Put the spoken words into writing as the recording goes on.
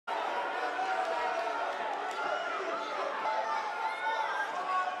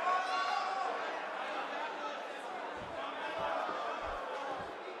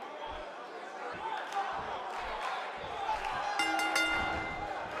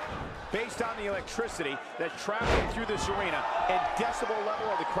Based on the electricity that's traveling through this arena and decibel level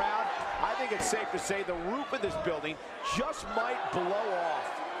of the crowd, I think it's safe to say the roof of this building just might blow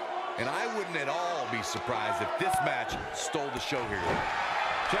off. And I wouldn't at all be surprised if this match stole the show here.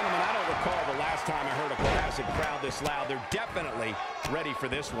 Gentlemen, I don't recall the last time I heard a classic crowd this loud. They're definitely ready for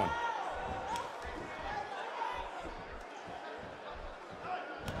this one.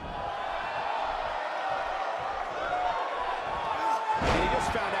 And you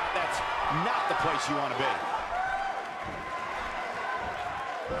just found out that's not the place you want to be.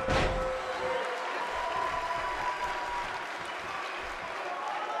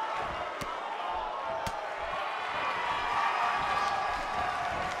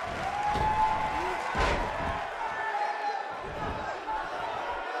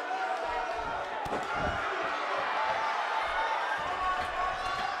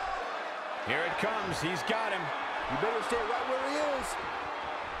 Here it comes. He's got him. You better stay right where he is.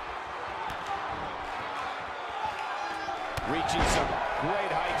 Reaching some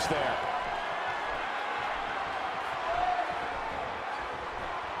great heights there.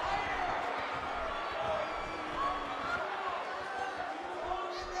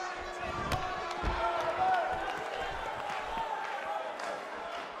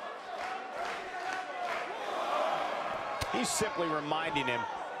 He's simply reminding him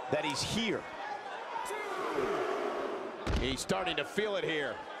that he's here. He's starting to feel it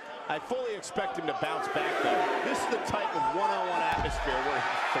here. I fully expect him to bounce back, though. This is the type of one-on-one atmosphere where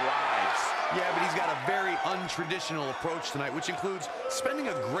he thrives. Yeah, but he's got a very untraditional approach tonight, which includes spending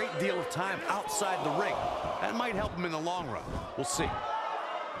a great deal of time outside the ring. That might help him in the long run. We'll see.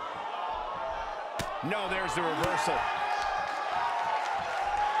 No, there's the reversal.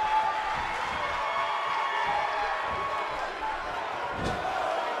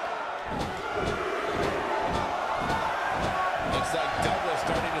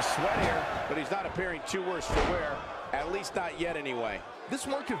 Sweat here, but he's not appearing too worse for wear, at least not yet anyway. This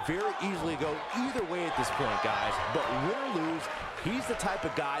one could very easily go either way at this point, guys, but win or lose, he's the type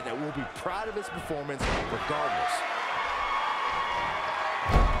of guy that will be proud of his performance regardless.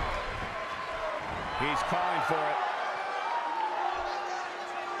 He's calling for it.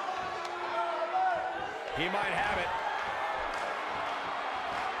 He might have it.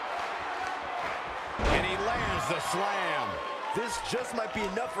 And he lands the slam. This just might be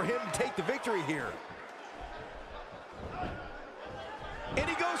enough for him to take the victory here. And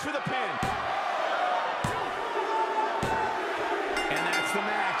he goes for the pin. And that's the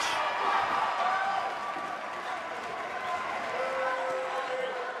match.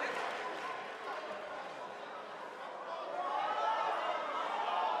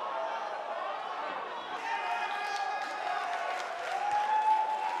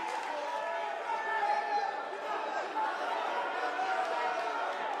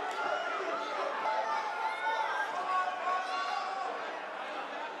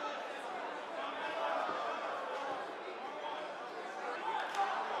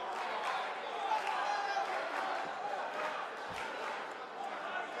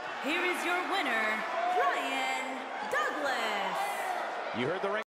 Here is your winner, Brian Douglas. You heard the ring.